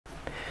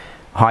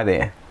Hi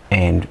there,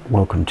 and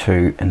welcome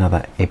to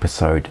another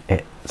episode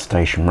at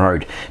Station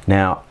Road.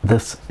 Now,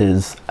 this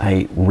is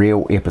a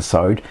real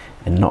episode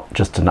and not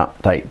just an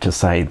update to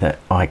say that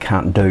I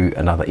can't do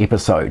another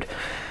episode.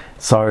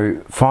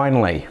 So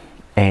finally,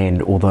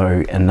 and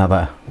although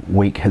another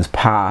week has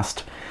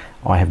passed,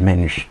 I have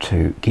managed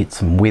to get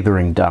some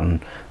weathering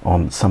done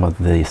on some of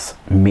these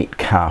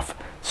Metcalfe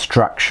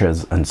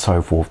structures and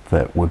so forth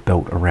that were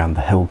built around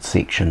the hill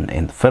section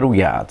and the fiddle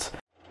yards.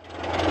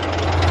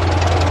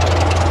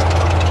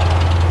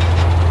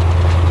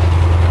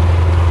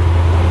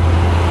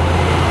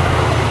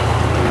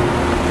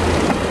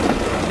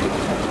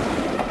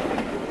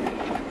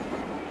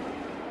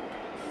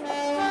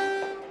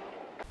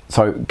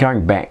 So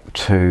going back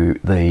to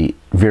the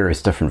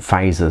various different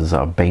phases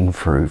I've been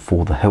through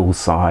for the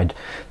hillside,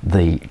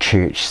 the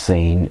church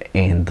scene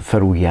and the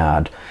fiddle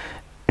yard,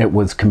 it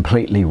was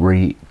completely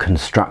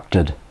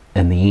reconstructed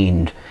in the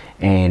end,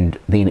 and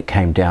then it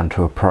came down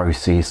to a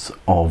process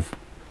of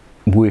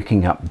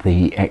working up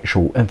the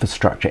actual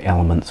infrastructure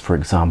elements, for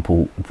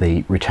example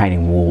the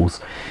retaining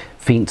walls,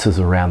 fences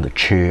around the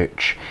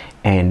church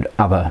and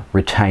other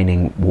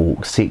retaining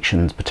wall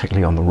sections,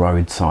 particularly on the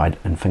roadside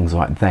and things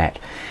like that.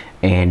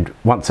 And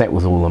once that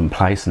was all in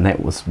place, and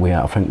that was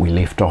where I think we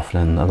left off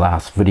in the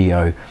last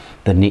video,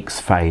 the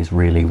next phase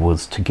really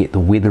was to get the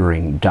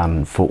weathering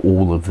done for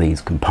all of these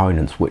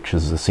components, which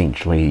is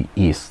essentially,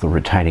 yes, the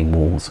retaining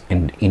walls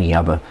and any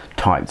other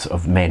types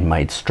of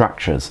man-made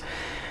structures.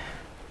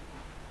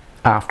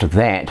 After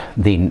that,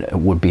 then it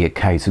would be a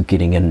case of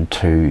getting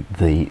into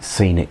the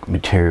scenic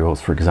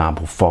materials, for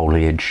example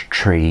foliage,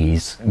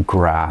 trees,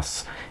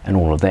 grass and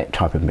all of that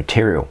type of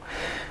material.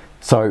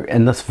 So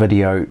in this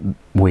video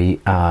we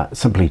are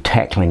simply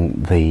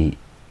tackling the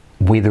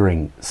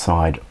weathering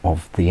side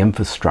of the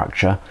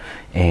infrastructure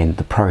and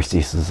the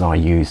processes I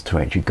use to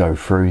actually go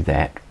through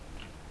that.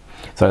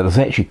 So there's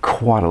actually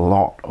quite a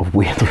lot of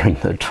weathering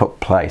that took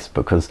place,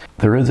 because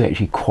there is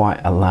actually quite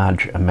a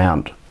large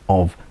amount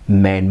of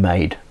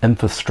man-made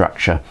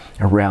infrastructure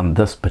around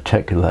this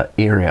particular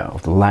area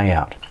of the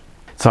layout.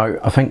 So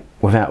I think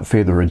without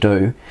further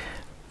ado,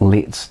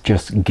 let's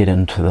just get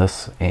into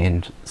this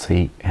and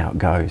see how it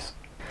goes.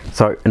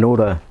 So in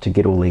order to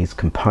get all these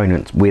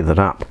components weathered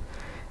up,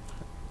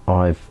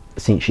 I've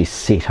essentially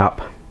set up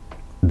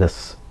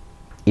this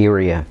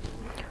area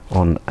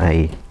on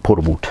a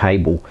portable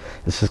table.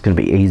 This is going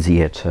to be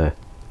easier to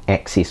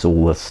access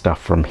all this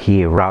stuff from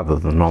here rather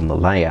than on the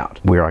layout,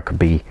 where I could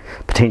be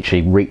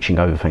potentially reaching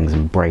over things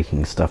and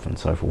breaking stuff and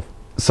so forth.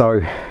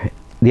 So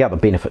the other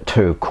benefit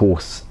too, of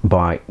course,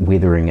 by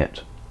weathering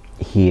it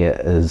here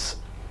is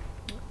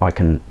I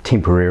can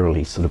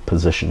temporarily sort of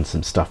position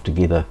some stuff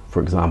together,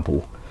 for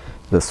example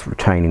this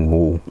retaining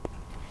wall,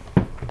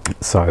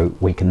 so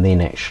we can then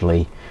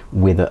actually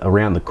weather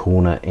around the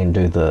corner and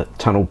do the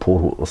tunnel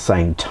portal at the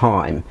same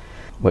time,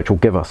 which will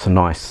give us a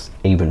nice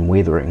even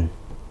weathering.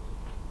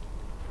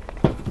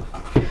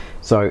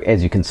 So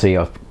as you can see,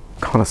 I've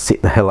kind of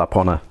set the hill up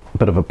on a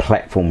bit of a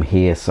platform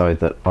here so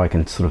that I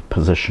can sort of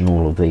position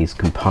all of these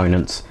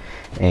components,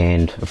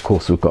 and of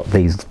course we've got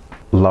these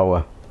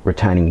lower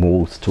retaining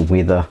walls to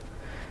weather.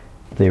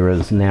 There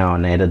is now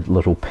an added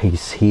little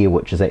piece here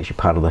which is actually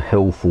part of the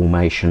hill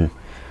formation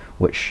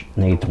which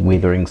needs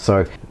weathering.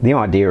 So the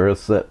idea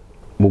is that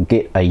we'll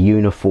get a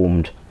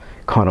uniformed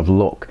kind of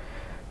look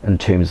in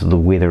terms of the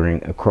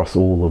weathering across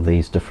all of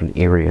these different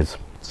areas.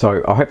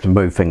 So I'll have to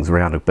move things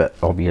around a bit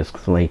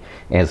obviously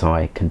as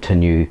I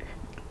continue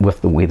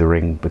with the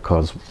weathering,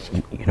 because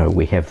you know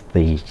we have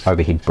the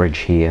overhead bridge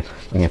here.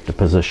 We have to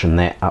position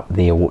that up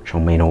there, which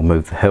will mean I'll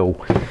move the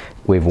hill.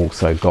 We've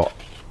also got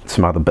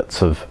some other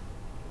bits of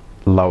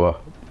lower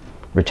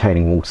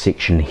retaining wall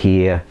section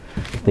here.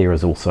 There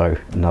is also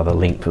another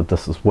length of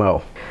this as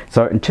well.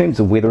 So in terms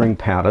of weathering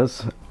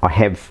powders, I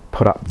have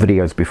put up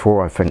videos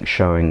before I think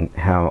showing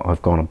how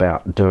I've gone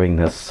about doing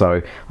this,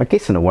 so I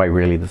guess in a way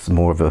really this is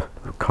more of a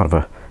kind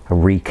of a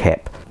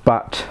recap.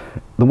 But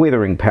the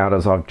weathering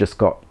powders, I've just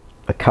got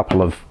a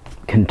couple of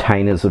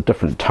containers of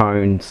different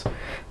tones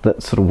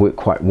that sort of work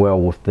quite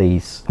well with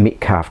these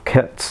Metcalfe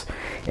kits,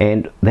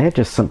 and they're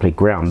just simply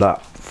ground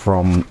up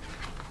from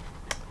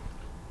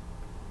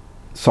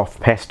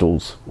soft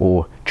pastels,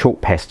 or chalk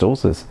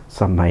pastels as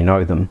some may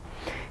know them.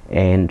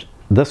 And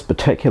this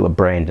particular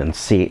brand and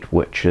set,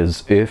 which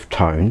is Earth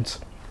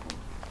Tones,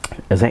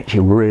 is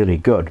actually really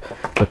good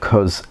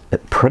because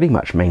it pretty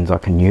much means I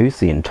can use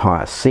the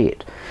entire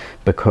set,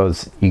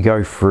 because you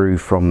go through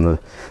from the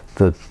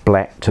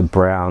black to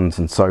browns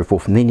and so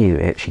forth, and then you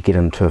actually get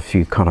into a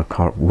few kind of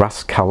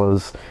rust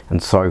colors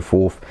and so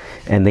forth,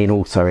 and then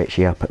also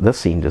actually up at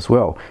this end as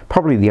well.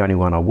 Probably the only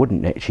one I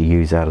wouldn't actually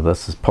use out of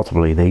this is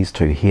possibly these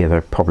two here.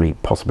 They're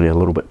possibly a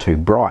little bit too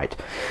bright,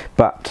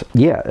 but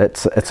yeah,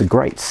 it's a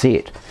great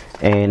set,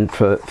 and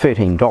for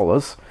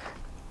 $13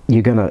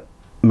 you're gonna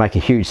make a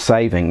huge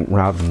saving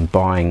rather than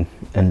buying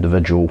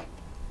individual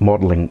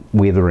modeling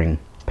weathering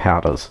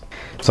powders.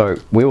 So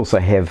we also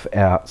have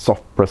our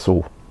soft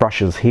bristle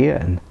brushes here,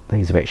 and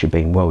these have actually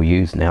been well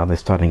used now. They're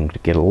starting to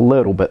get a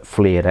little bit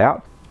flared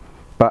out,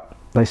 but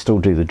they still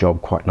do the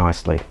job quite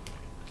nicely.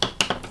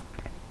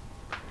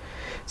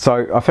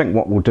 So I think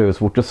what we'll do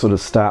is we'll just sort of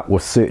start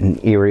with certain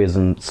areas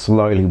and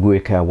slowly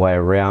work our way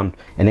around,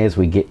 and as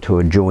we get to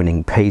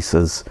adjoining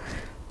pieces,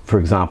 for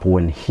example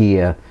in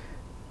here,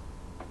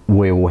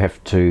 we will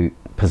have to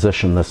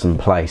position this in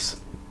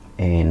place,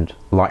 and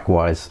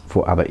likewise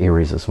for other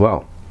areas as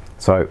well.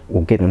 So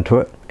we'll get into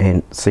it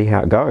and see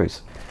how it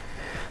goes.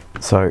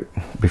 So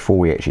before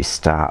we actually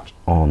start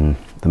on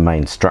the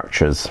main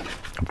structures,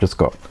 I've just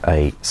got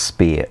a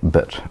spare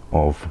bit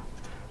of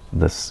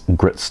this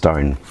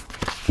gritstone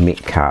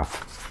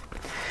Metcalf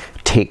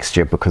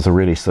texture because I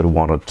really sort of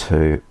wanted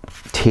to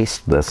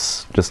test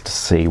this just to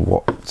see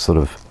what sort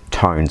of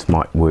tones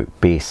might work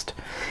best,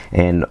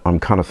 and I'm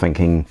kind of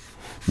thinking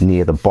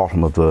near the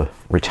bottom of the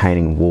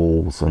retaining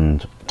walls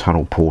and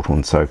tunnel portal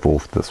and so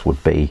forth, this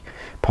would be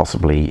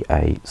possibly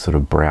a sort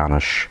of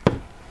brownish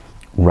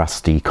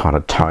rusty kind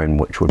of tone,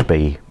 which would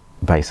be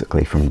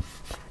basically from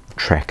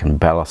track and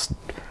ballast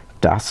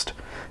dust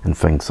and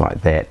things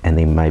like that, and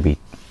then maybe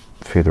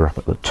further up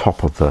at the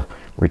top of the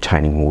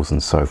retaining walls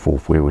and so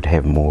forth we would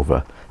have more of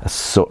a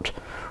soot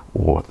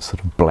or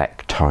sort of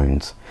black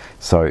tones.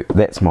 So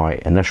that's my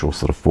initial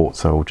sort of thought,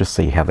 so we'll just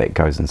see how that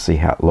goes and see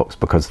how it looks,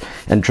 because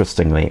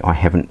interestingly I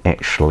haven't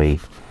actually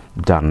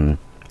done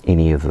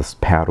any of this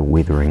powder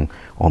weathering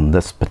on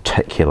this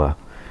particular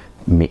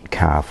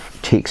Metcalf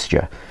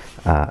texture.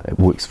 It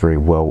works very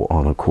well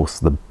on, of course,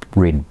 the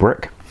red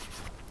brick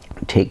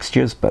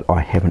textures, but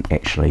I haven't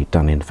actually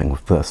done anything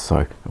with this,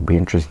 so it'll be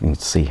interesting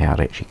to see how it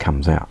actually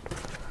comes out.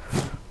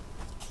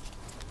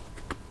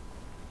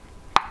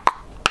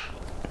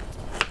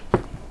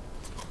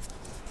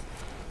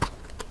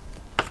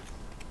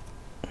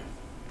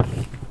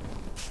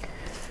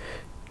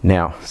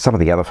 Now, some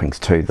of the other things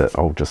too that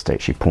I'll just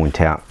actually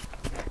point out,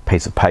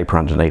 piece of paper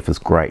underneath is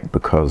great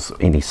because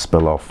any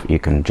spill off you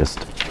can just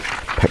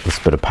pick this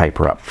bit of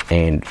paper up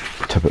and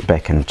tip it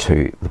back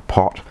into the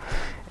pot.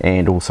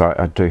 And also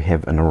I do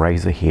have an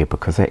eraser here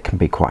because that can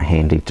be quite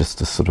handy just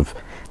to sort of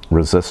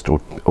resist or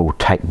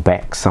take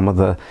back some of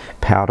the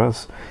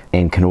powders,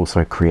 and can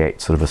also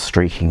create sort of a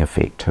streaking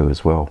effect too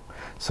as well.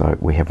 So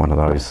we have one of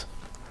those.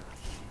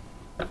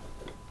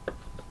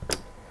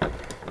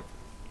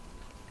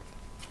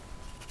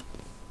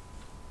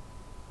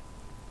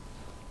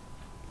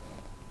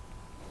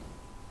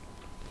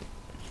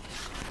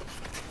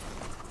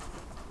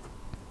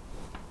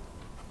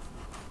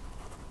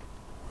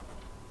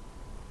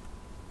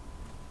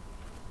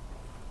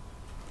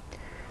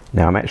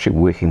 Now I'm actually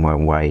working my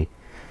way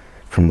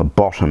from the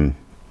bottom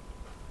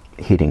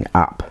heading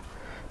up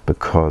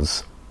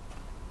because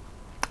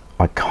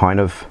I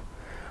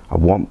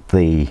want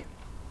the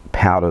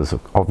powders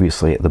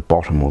obviously at the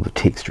bottom, or the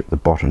texture at the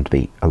bottom, to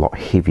be a lot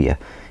heavier,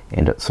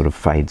 and it sort of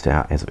fades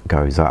out as it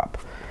goes up,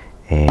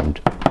 and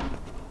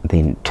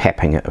then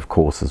tapping it of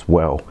course as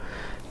well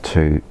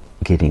to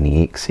get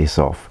any excess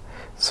off.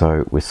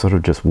 So we're sort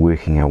of just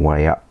working our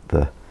way up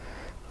the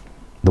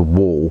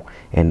wall,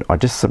 and I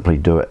just simply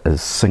do it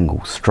as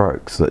single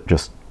strokes that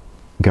just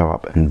go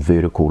up in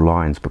vertical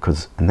lines,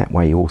 because in that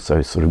way you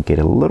also sort of get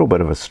a little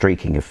bit of a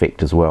streaking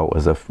effect as well,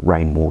 as if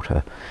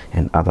rainwater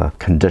and other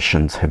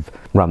conditions have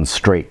run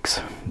streaks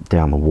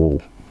down the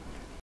wall.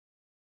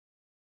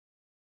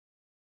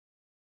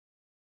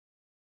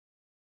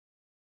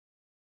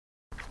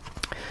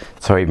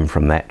 So even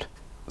from that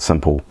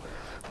simple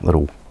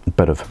little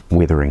bit of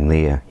weathering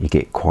there, you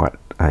get quite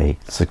a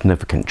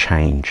significant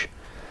change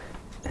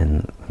in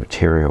the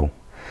material.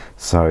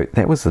 So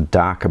that was the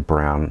darker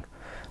brown.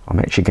 I'm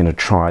actually going to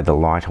try the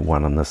lighter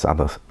one in this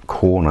other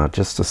corner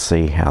just to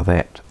see how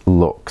that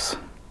looks.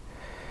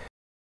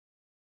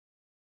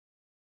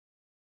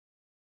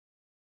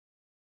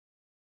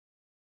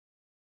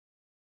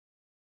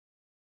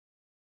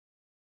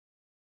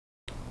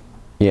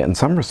 Yeah, in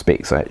some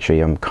respects actually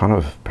I'm kind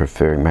of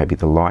preferring maybe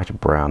the lighter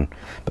brown,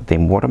 but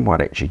then what I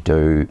might actually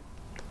do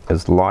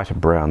is lighter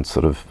brown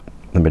sort of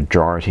the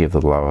majority of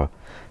the lower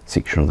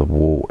section of the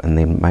wall, and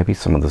then maybe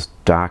some of this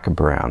darker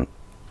brown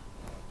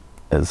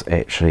is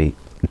actually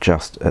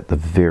just at the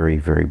very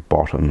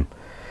bottom,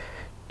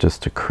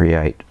 just to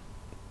create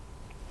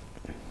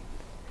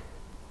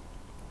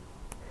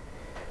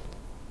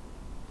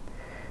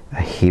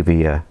a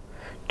heavier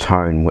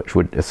tone, which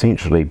would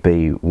essentially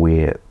be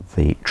where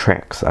the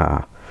tracks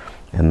are,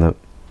 and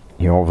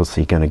you're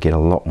obviously going to get a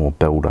lot more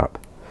build up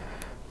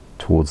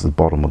towards the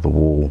bottom of the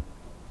wall.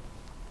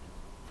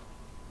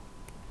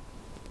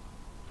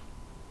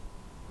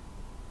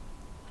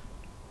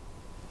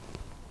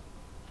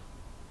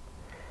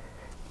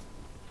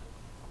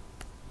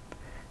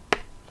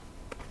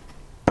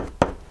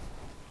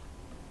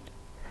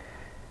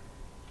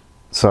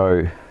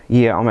 So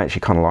yeah, I'm actually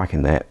kind of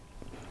liking that.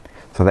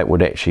 So that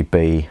would actually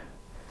be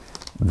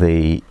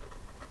the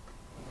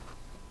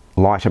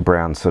lighter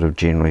brown sort of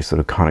generally sort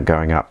of kind of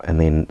going up, and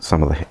then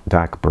some of the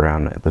dark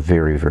brown at the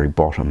very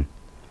bottom.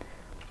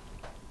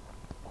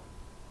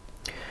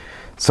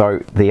 So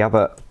the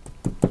other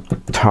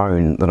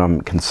tone that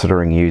I'm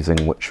considering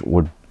using, which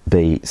would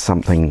be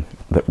something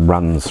that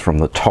runs from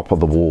the top of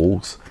the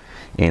walls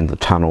and the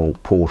tunnel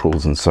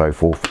portals and so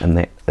forth, and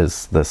that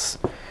is this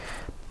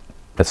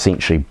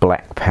essentially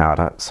black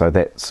powder, so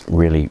that's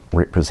really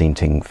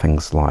representing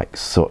things like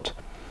soot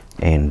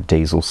and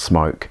diesel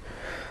smoke,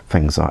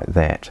 things like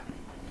that.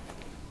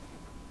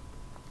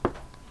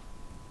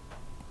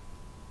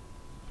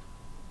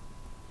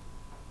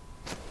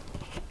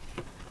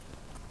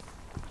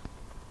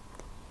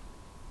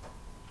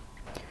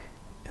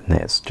 And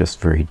that's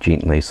just very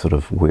gently sort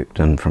of worked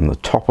in from the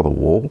top of the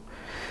wall.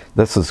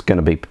 This is going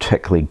to be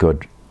particularly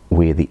good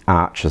where the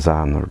arches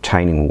are in the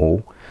retaining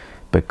wall,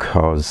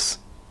 because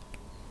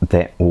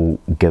that will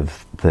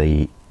give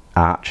the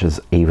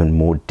arches even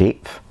more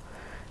depth,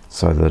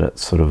 so that it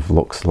sort of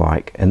looks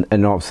like, and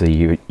obviously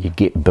you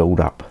get build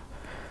up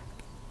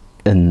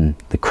in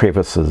the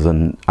crevices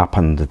and up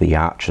under the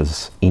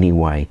arches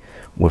anyway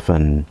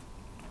within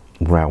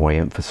railway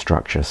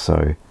infrastructure.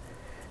 So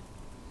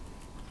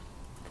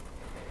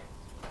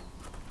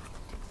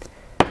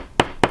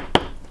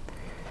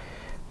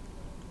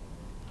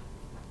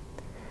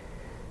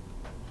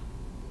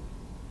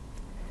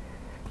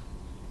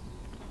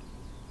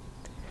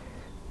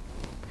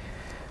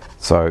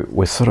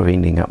we're sort of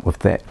ending up with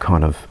that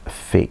kind of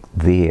effect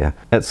there.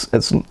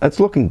 It's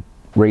looking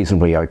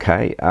reasonably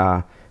okay.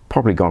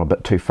 Probably gone a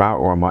bit too far,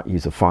 or I might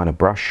use a finer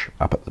brush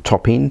up at the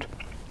top end.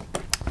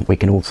 We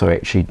can also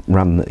actually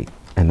run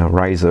an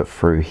eraser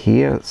through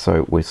here,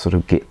 so we sort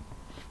of get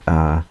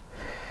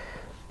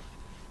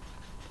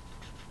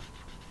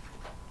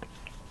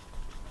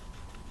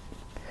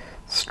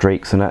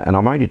streaks in it. And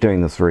I'm only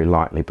doing this very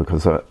lightly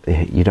because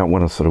you don't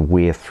want to sort of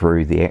wear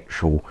through the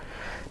actual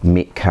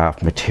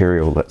Metcalf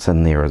material that's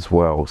in there as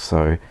well,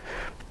 so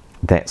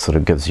that sort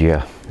of gives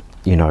you,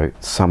 you know,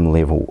 some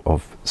level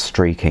of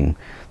streaking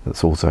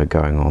that's also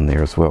going on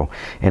there as well.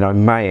 And I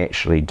may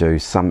actually do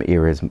some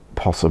areas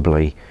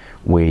possibly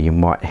where you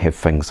might have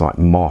things like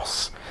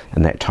moss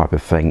and that type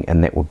of thing,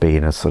 and that would be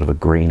in a sort of a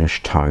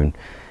greenish tone,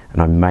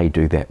 and I may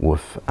do that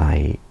with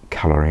a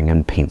colouring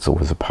in pencil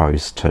as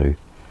opposed to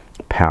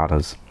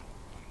powders.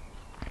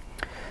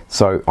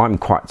 So I'm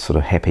quite sort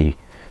of happy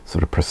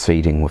sort of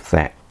proceeding with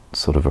that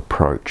sort of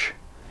approach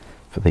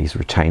for these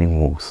retaining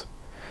walls.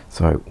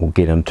 So we'll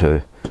get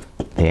into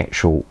the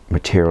actual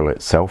material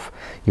itself.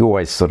 You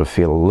always sort of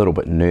feel a little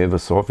bit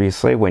nervous,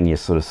 obviously, when you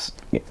sort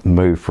of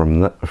move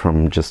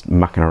from just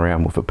mucking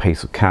around with a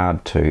piece of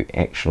card to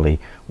actually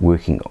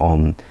working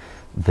on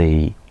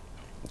the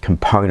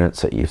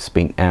components that you've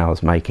spent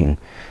hours making,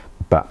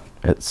 but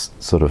it's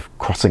sort of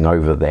crossing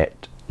over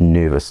that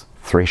nervous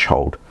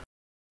threshold.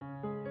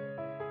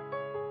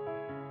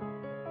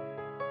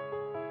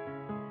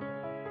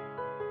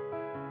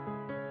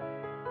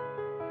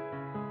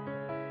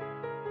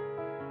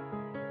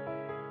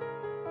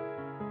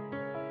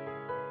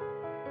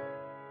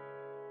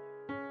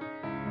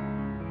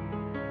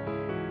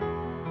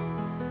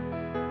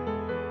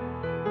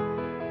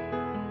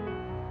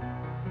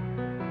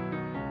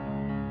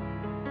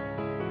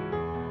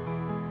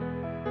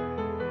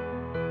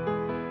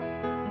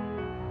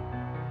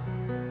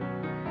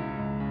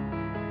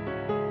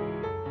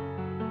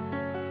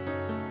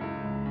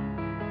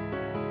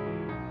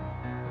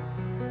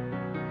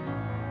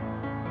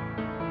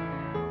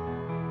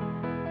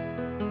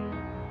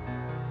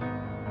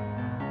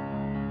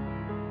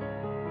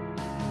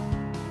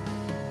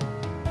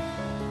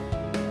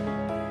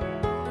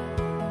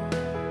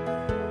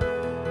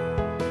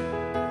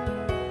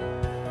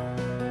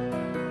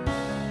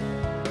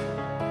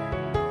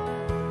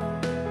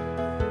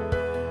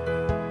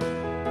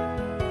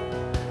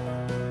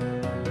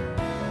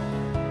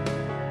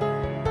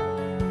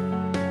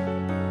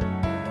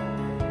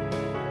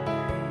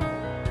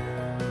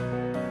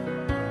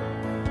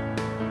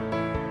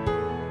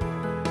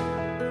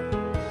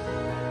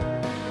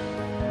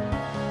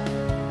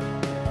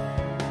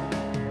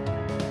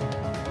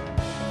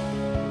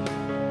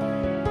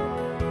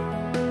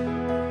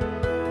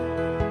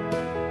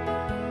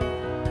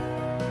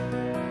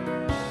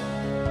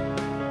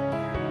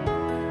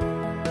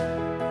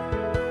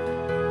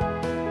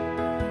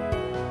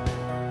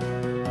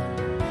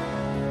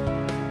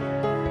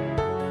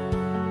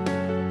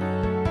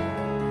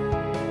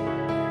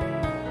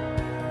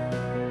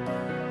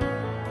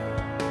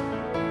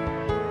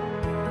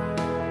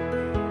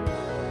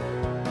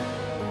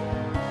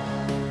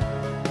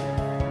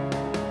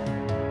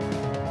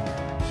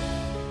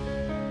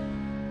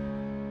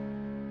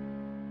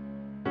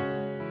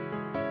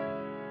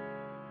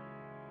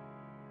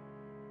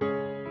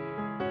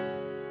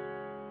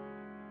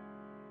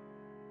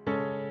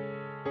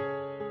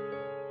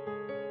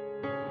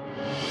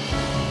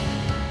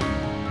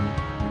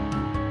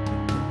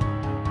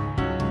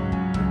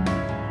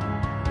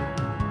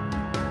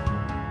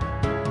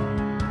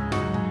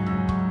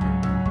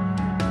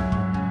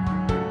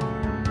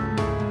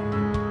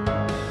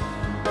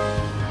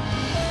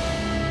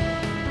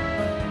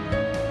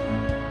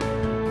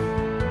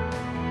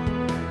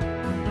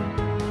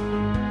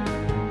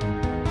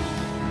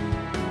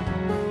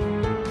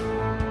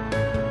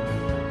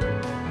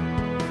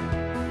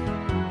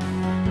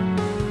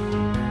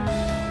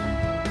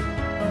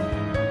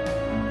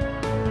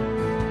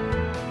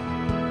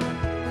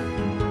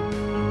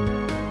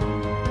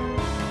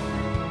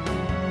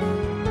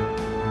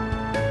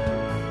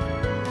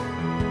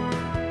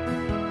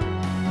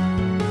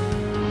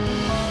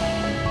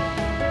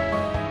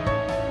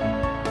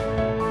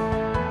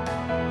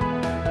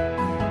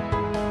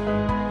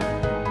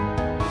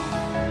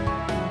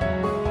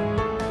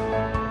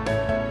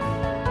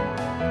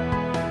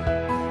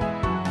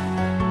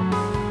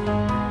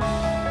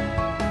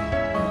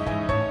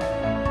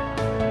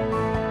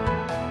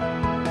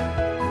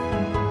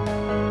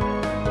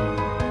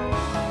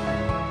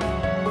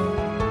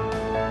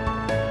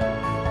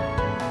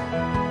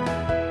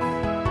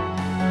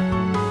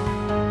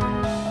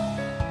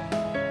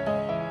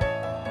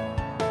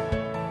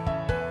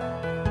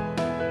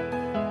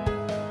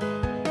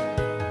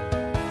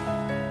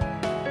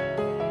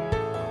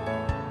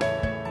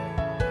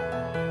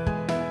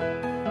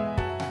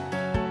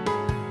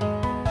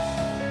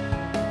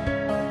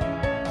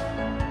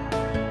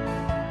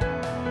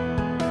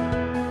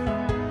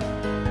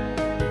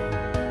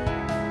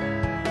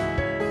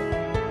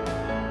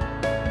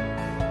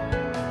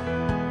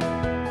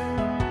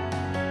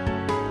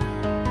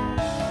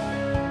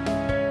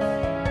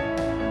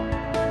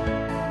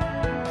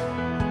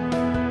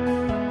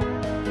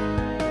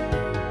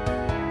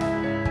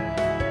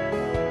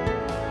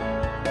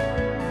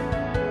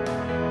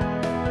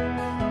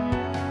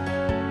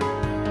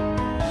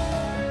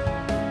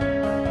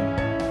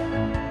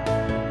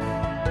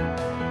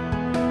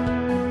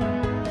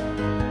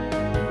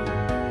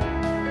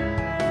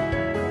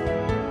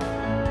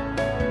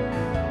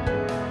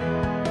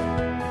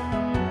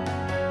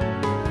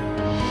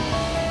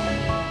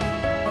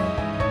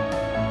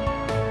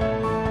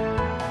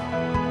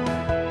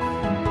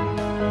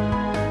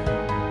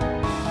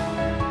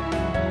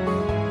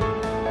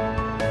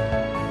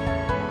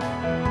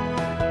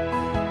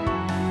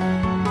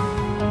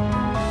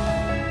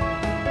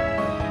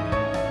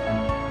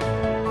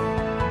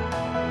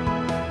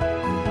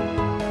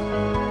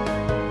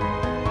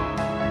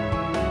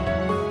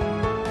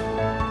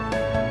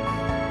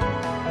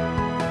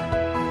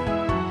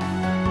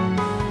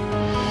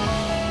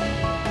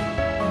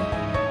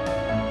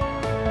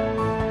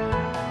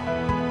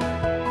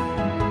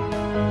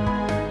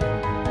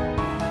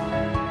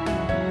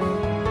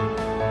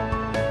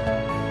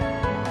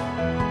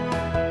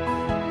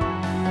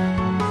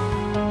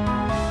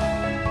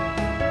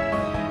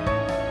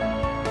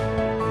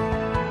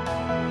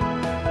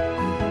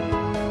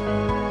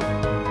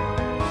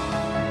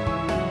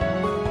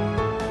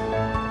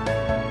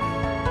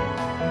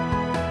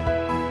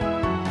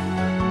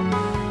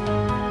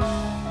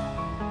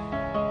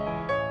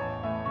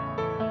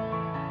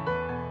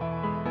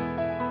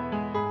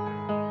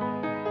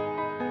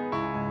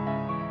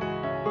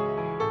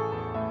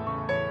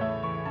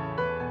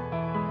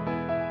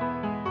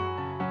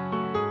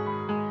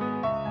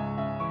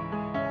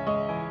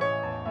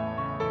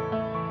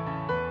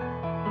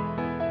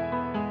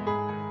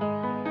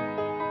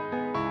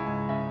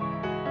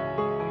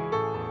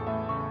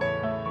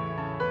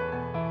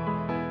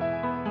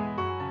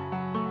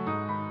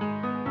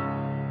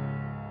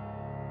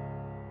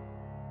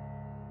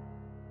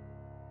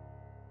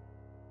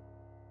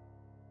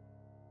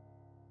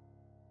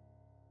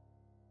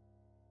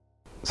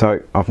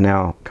 So I've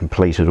now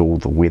completed all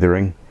the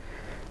weathering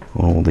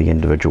on all the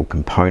individual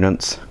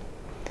components,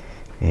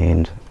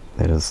 and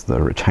that is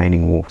the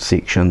retaining wall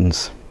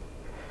sections,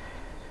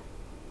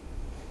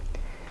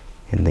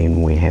 and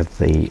then we have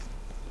the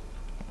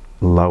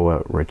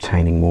lower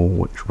retaining wall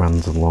which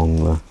runs along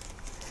the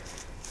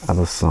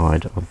other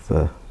side of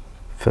the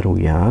fiddle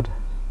yard.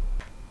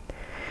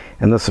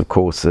 And this of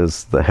course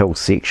is the hill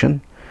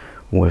section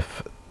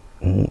with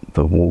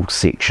the wall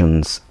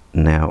sections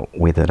now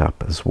weathered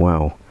up as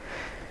well.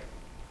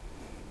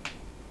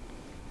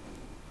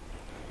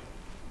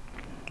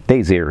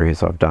 These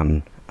areas I've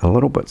done a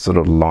little bit sort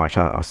of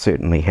lighter. I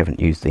certainly haven't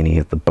used any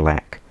of the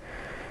black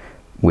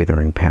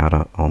weathering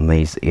powder on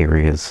these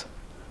areas.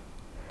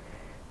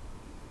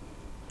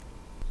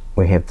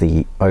 We have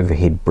the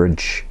overhead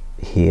bridge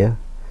here.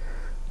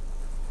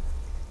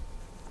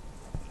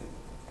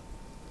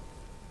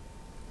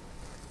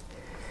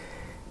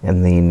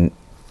 And then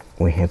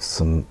we have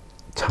some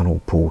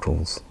tunnel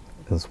portals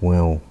as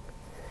well.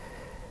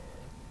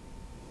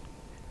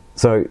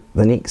 So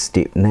the next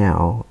step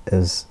now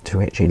is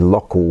to actually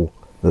lock all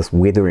this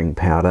weathering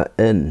powder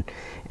in,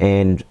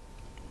 and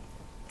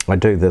I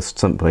do this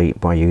simply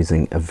by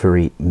using a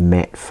very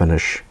matte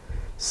finish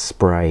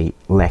spray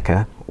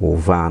lacquer or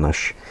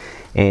varnish.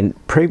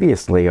 And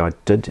previously I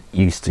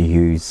used to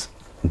use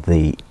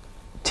the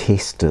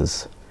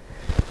Testers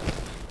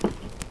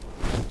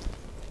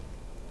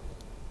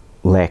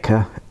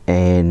lacquer,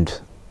 and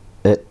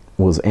it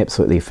was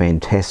absolutely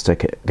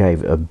fantastic. It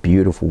gave a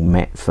beautiful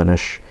matte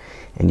finish,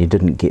 and you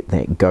didn't get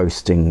that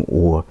ghosting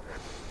or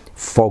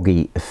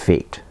foggy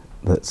effect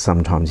that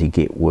sometimes you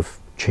get with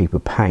cheaper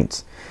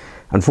paints.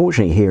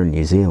 Unfortunately here in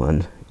New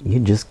Zealand you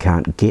just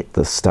can't get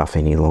this stuff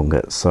any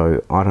longer,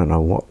 so I don't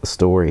know what the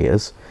story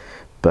is,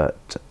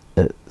 but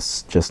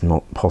it's just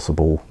not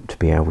possible to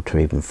be able to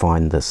even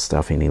find this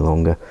stuff any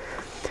longer.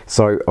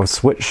 So I've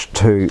switched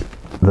to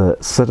the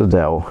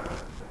Citadel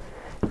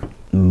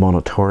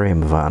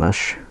Monotorium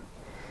varnish,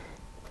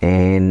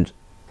 and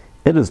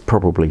it is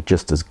probably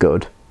just as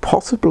good,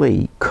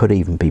 possibly could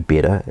even be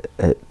better.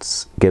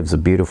 It gives a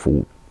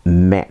beautiful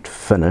matte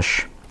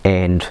finish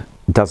and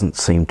doesn't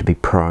seem to be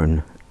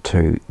prone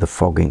to the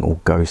fogging or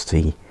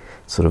ghosty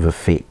sort of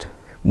effect.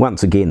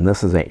 Once again,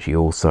 this is actually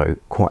also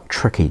quite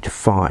tricky to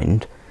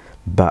find,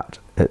 but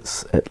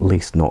it's at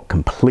least not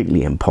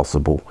completely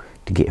impossible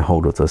to get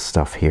hold of this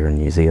stuff here in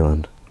New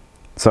Zealand.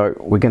 So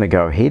we're going to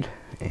go ahead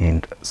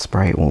and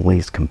spray all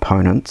these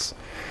components,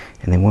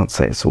 and then once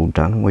that's all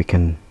done we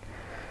can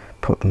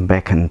put them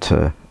back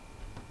into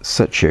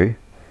situ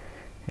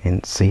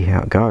and see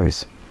how it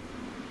goes.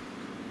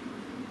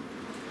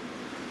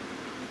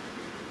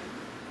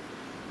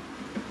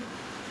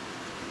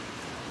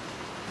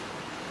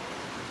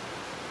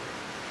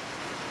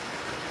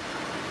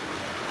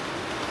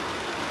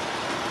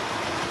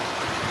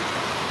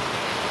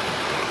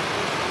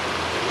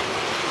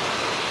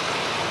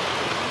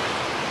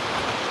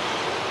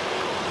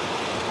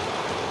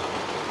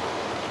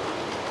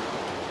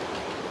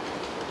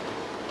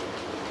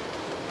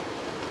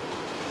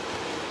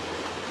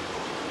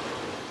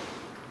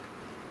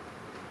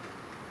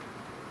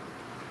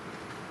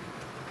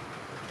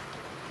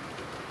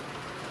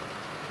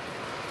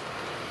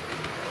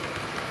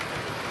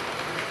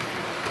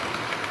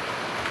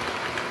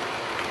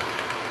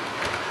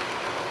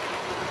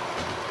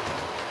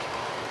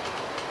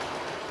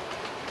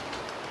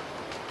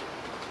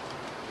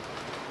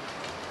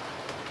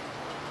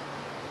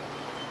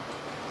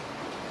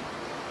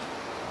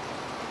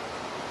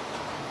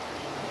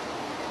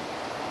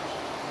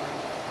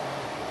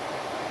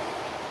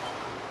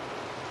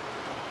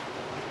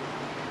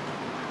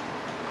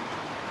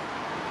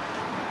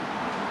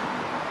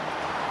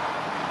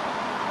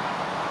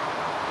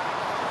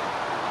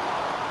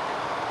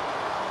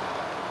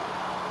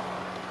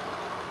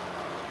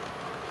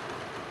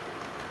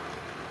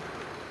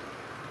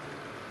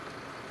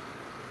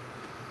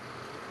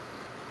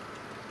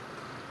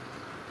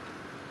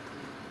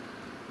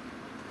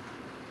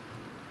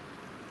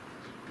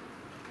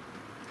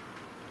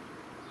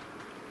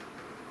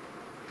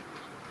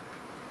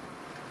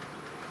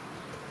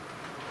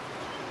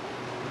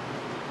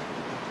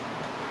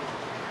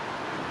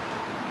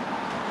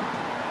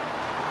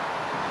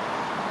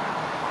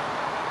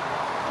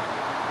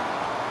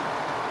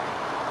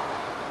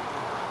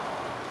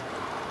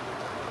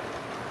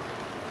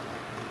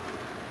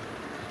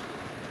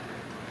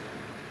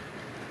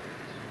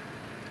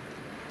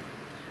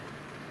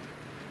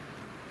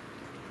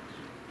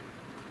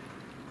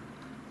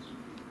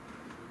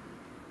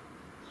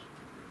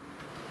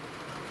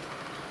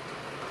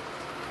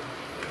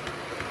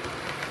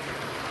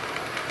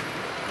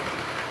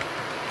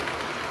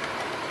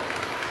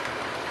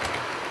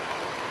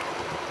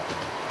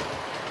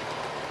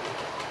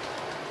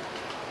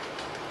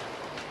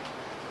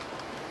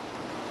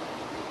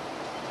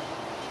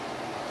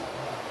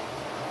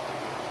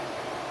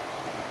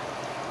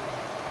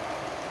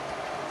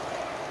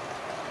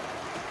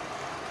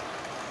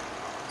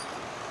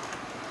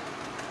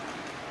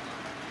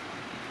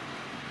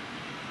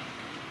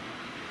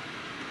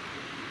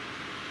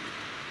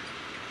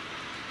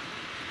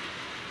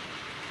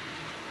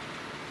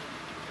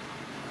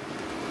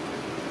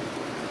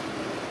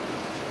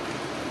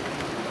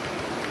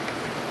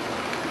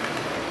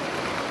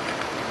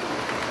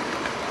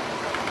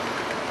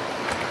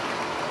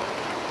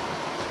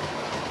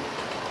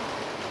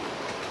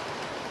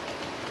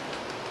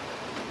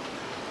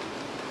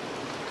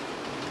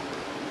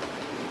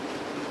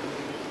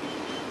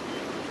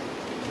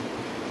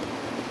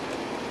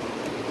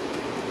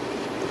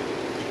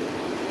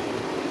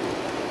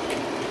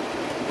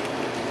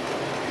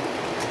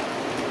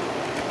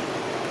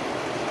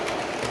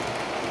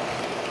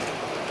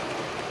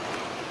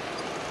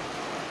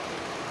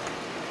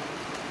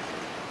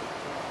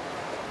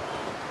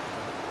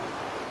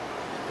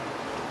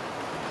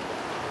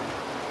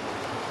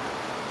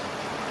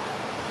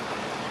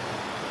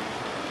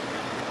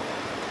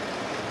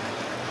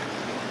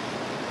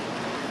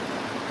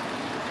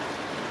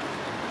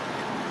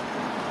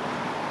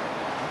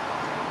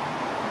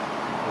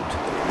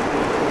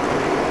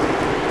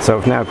 So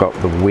I've now got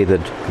the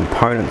weathered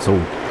components all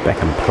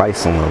back in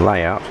place on the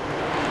layout,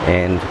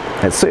 and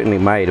it certainly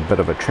made a bit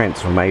of a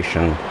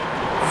transformation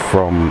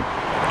from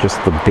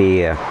just the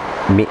bare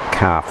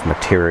Metcalf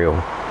material,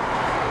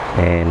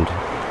 and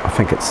I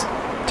think it's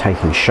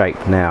taking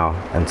shape now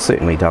and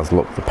certainly does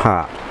look the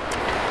part.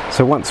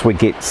 So once we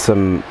get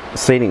some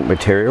scenic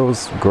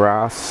materials,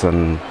 grass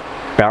and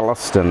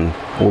ballast and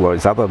all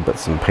those other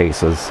bits and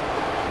pieces,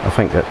 I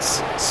think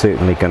that's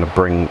certainly going to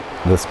bring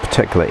this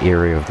particular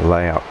area of the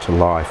layout to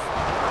life.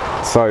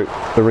 So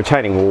the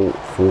retaining wall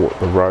for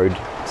the road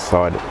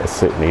side is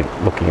certainly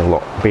looking a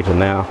lot better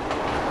now.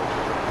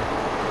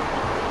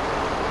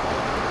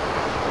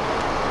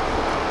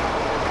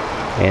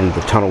 And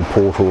the tunnel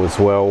portal as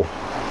well,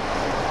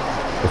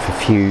 with a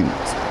few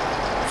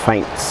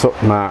faint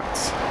soot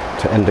marks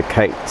to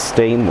indicate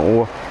steam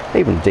or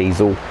even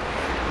diesel.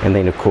 And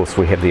then of course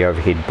we have the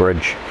overhead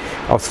bridge.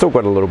 I've still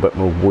got a little bit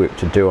more work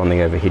to do on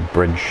the overhead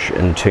bridge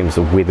in terms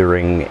of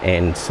weathering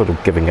and sort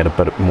of giving it a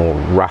bit more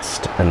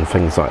rust and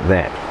things like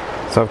that.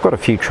 So I've got a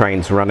few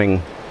trains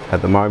running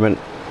at the moment,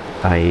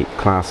 a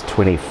class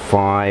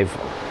 25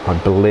 I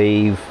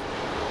believe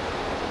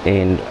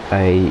and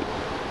a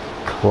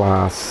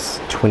class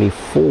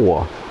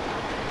 24.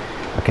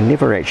 I can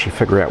never actually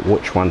figure out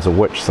which ones are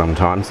which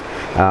sometimes,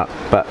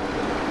 but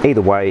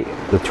either way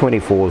the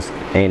 24s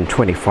and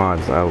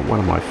 25s are one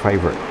of my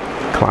favourite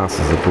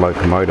classes of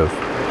locomotive.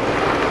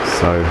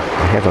 So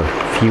I have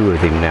a few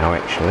of them now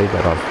actually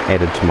that I've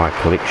added to my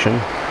collection.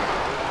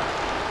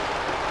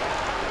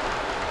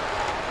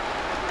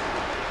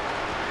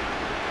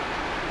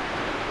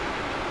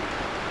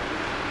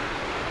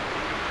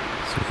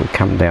 So if we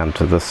come down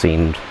to this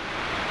end,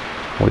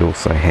 we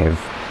also have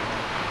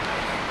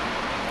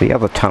the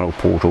other tunnel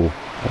portal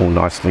all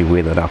nicely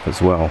weathered up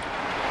as well.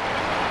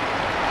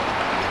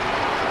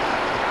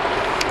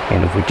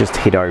 And if we just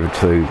head over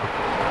to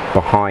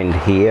behind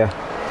here,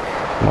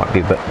 it might be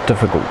a bit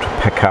difficult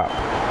to pick up,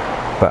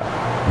 but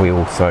we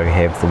also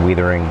have the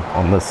weathering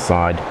on this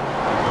side,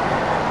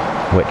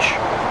 which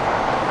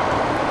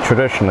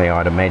traditionally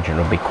I'd imagine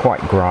would be quite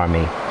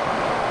grimy,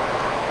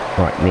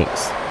 right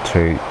next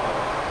to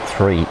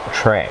 3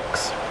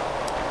 tracks.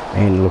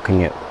 And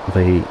looking at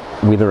the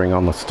weathering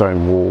on the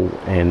stone wall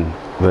and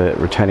the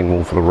retaining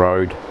wall for the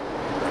road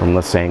from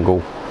this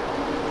angle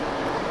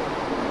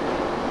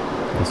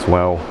as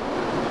well,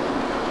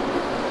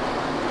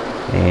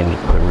 and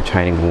the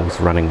retaining walls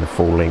running the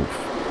full length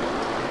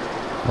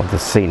of the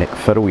Scenic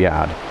fiddle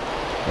yard.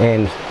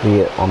 And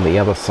there on the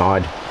other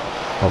side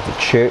of the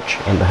church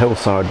and the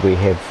hillside we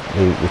have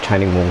the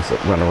retaining walls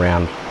that run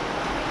around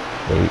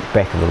the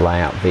back of the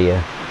layout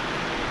there,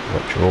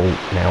 which are all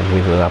now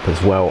weathered up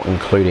as well,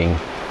 including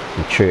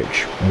the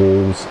church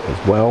walls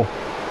as well.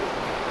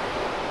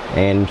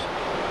 And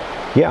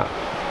yeah,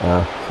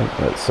 I think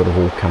that's sort of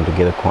all come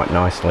together quite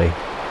nicely.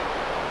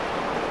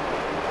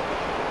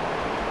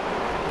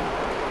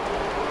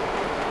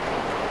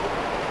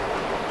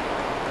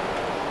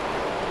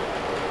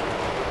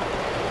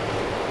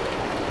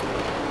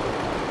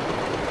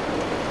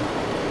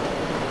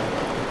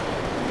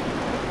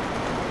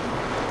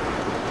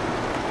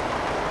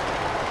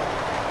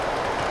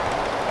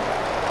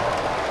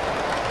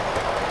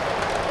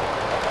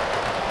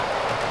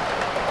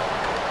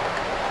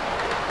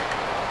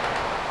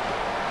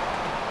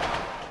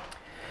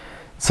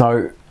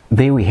 So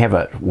there we have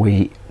it.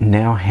 We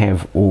now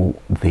have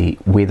all the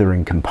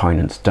weathering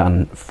components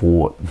done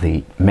for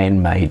the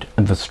man-made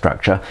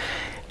infrastructure,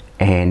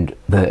 and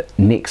the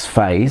next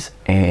phase,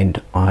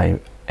 and I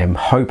am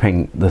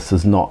hoping this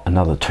is not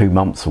another 2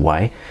 months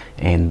away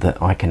and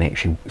that I can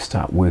actually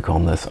start work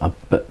on this a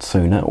bit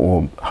sooner,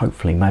 or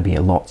hopefully maybe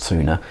a lot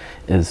sooner,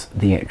 is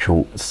the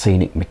actual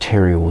scenic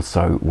materials.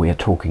 So we're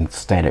talking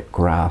static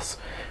grass,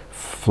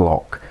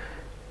 flock,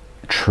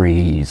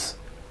 trees,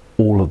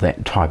 all of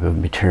that type of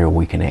material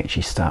we can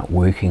actually start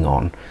working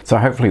on. So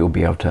hopefully we'll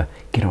be able to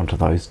get onto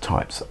those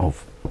types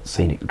of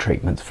scenic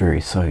treatments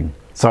very soon.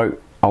 So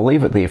I'll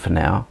leave it there for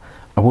now.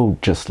 I will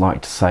just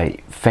like to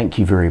say thank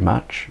you very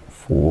much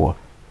for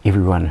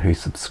everyone who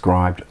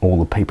subscribed, all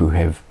the people who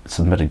have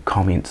submitted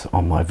comments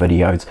on my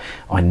videos.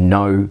 I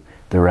know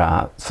there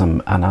are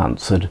some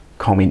unanswered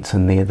comments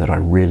in there that I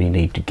really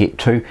need to get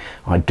to.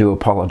 I do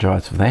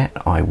apologize for that.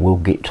 I will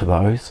get to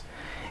those.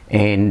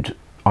 And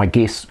I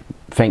guess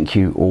thank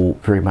you all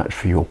very much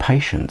for your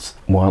patience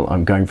while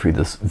I'm going through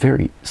this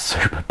very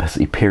super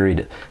busy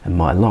period in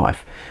my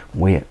life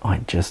where I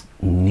just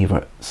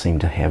never seem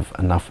to have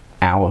enough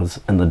hours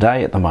in the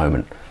day at the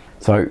moment.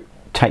 So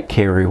take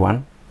care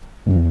everyone,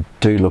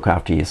 do look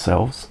after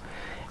yourselves,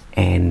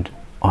 and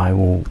I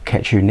will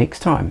catch you next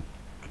time.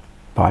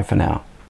 Bye for now.